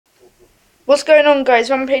What's going on, guys?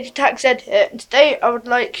 Rampage Attack Zed here, and today I would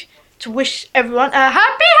like to wish everyone a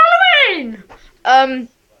happy Halloween!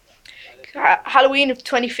 Halloween of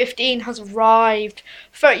 2015 has arrived,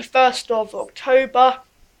 31st of October,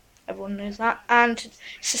 everyone knows that, and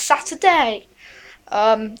it's a Saturday.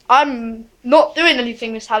 I'm not doing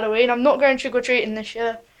anything this Halloween. I'm not going trick-or-treating this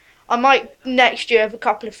year. I might next year with a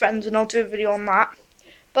couple of friends and I'll do a video on that.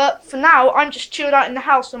 But for now, I'm just chilled out in the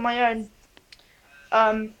house on my own.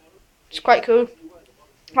 It's quite cool.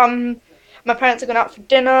 My parents are going out for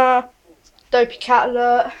dinner. Dopey Cat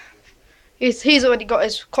Alert. He's already got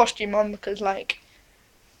his costume on because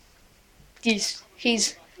he's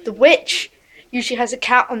the witch. Usually has a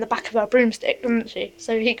cat on the back of her broomstick, doesn't she?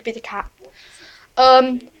 So he could be the cat.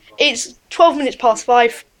 It's 12 minutes past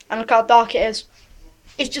 5, and look how dark it is.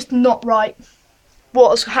 It's just not right. What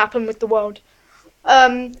has happened with the world?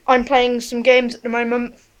 I'm playing some games at the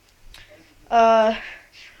moment. I'm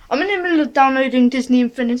in the middle of downloading Disney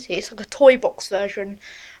Infinity. It's like a toy box version.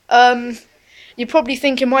 You're probably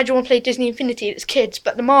thinking, why do you want to play Disney Infinity? It's kids,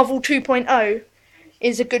 but the Marvel 2.0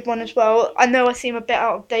 is a good one as well. I know I seem a bit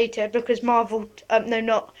outdated because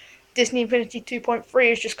not Disney Infinity 2.3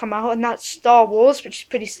 has just come out, and that's Star Wars, which is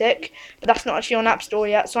pretty sick, but that's not actually on App Store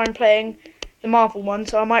yet, so I'm playing the Marvel one,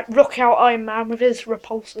 so I might rock out Iron Man with his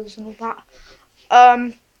repulsors and all that.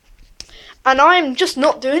 And I'm just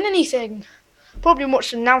not doing anything. Probably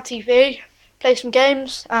watch some Now TV, play some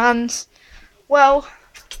games, and, well,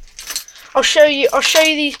 I'll show you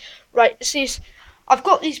these. Right, I've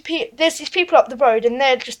got there's these people up the road, and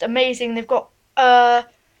they're just amazing. They've got air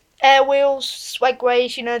wheels,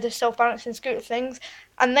 Swagways, the self-balancing scooter things,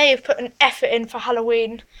 and they have put an effort in for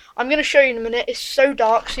Halloween. I'm going to show you in a minute. It's so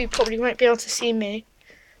dark, so you probably won't be able to see me,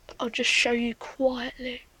 but I'll just show you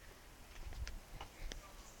quietly.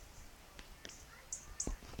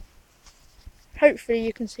 Hopefully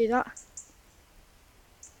you can see that.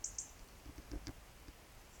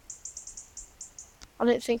 I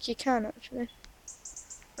don't think you can, actually.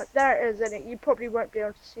 But there it is, and you probably won't be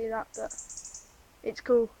able to see that, but it's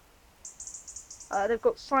cool. They've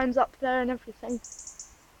got signs up there and everything.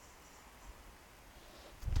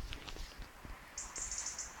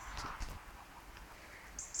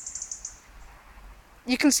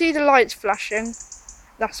 You can see the lights flashing.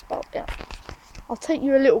 That's about it. I'll take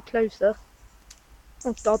you a little closer.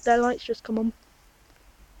 Oh god, their lights just come on.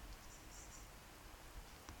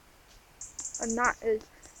 And that is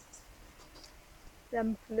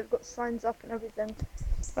them. And they've got signs up and everything.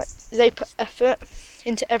 Like, they put effort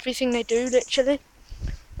into everything they do, literally.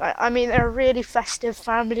 Like, I mean, they're a really festive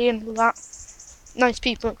family and all that. Nice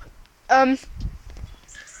people.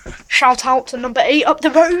 Shout out to number 8 up the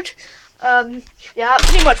road. Yeah, that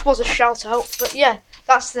pretty much was a shout out, but yeah,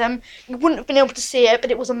 that's them. You wouldn't have been able to see it, but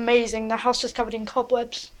it was amazing. The house was covered in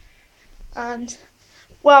cobwebs. And,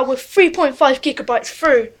 well, we're 3.5 gigabytes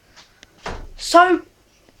through. So,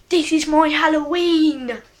 this is my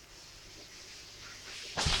Halloween.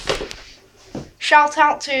 Shout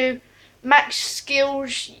out to Max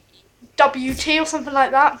Skills WT or something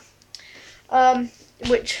like that.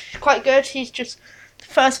 Which is quite good. He's just, the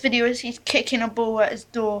first video is he's kicking a ball at his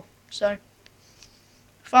door. So,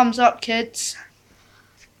 thumbs up, kids.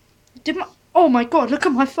 Oh my god, look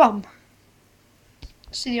at my thumb.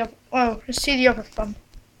 Let's see the other thumb.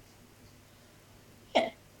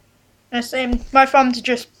 Yeah. The same. My thumbs are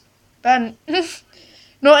just bent.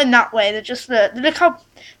 Not in that way. They're just look how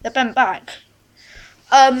they're bent back.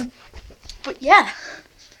 But yeah.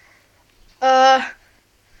 And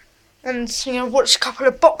watch a couple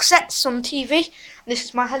of box sets on TV. This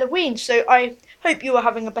is my Halloween, so I hope you are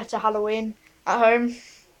having a better Halloween at home.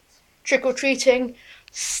 Trick or treating,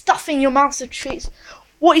 stuffing your mouth with treats.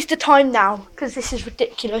 What is the time now? Because this is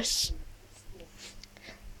ridiculous.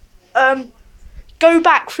 Go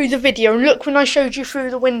back through the video and look when I showed you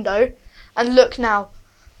through the window, and look now.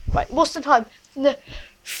 Right, what's the time?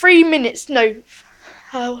 3 minutes. No.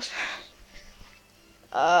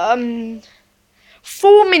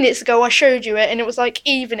 4 minutes ago I showed you it, and it was like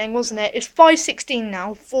evening, wasn't it? It's 5:16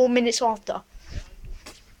 now. 4 minutes after.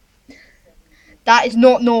 That is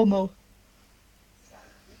not normal.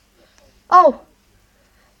 Oh.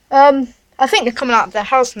 I think they're coming out of their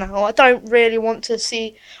house now. I don't really want them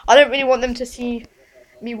to see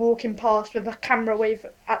me walking past with a camera wave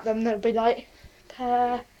at them. They'll be like,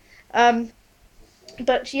 but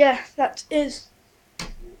yeah, that is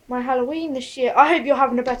my Halloween this year. I hope you're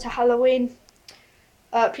having a better Halloween.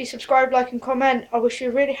 Please subscribe, like, and comment. I wish you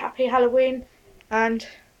a really happy Halloween, and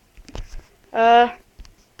try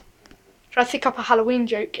to think up a Halloween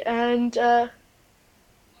joke. And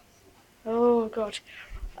oh god,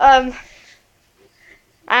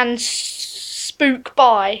 and spook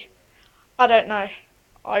by. I don't know.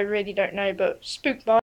 I really don't know, but spook by.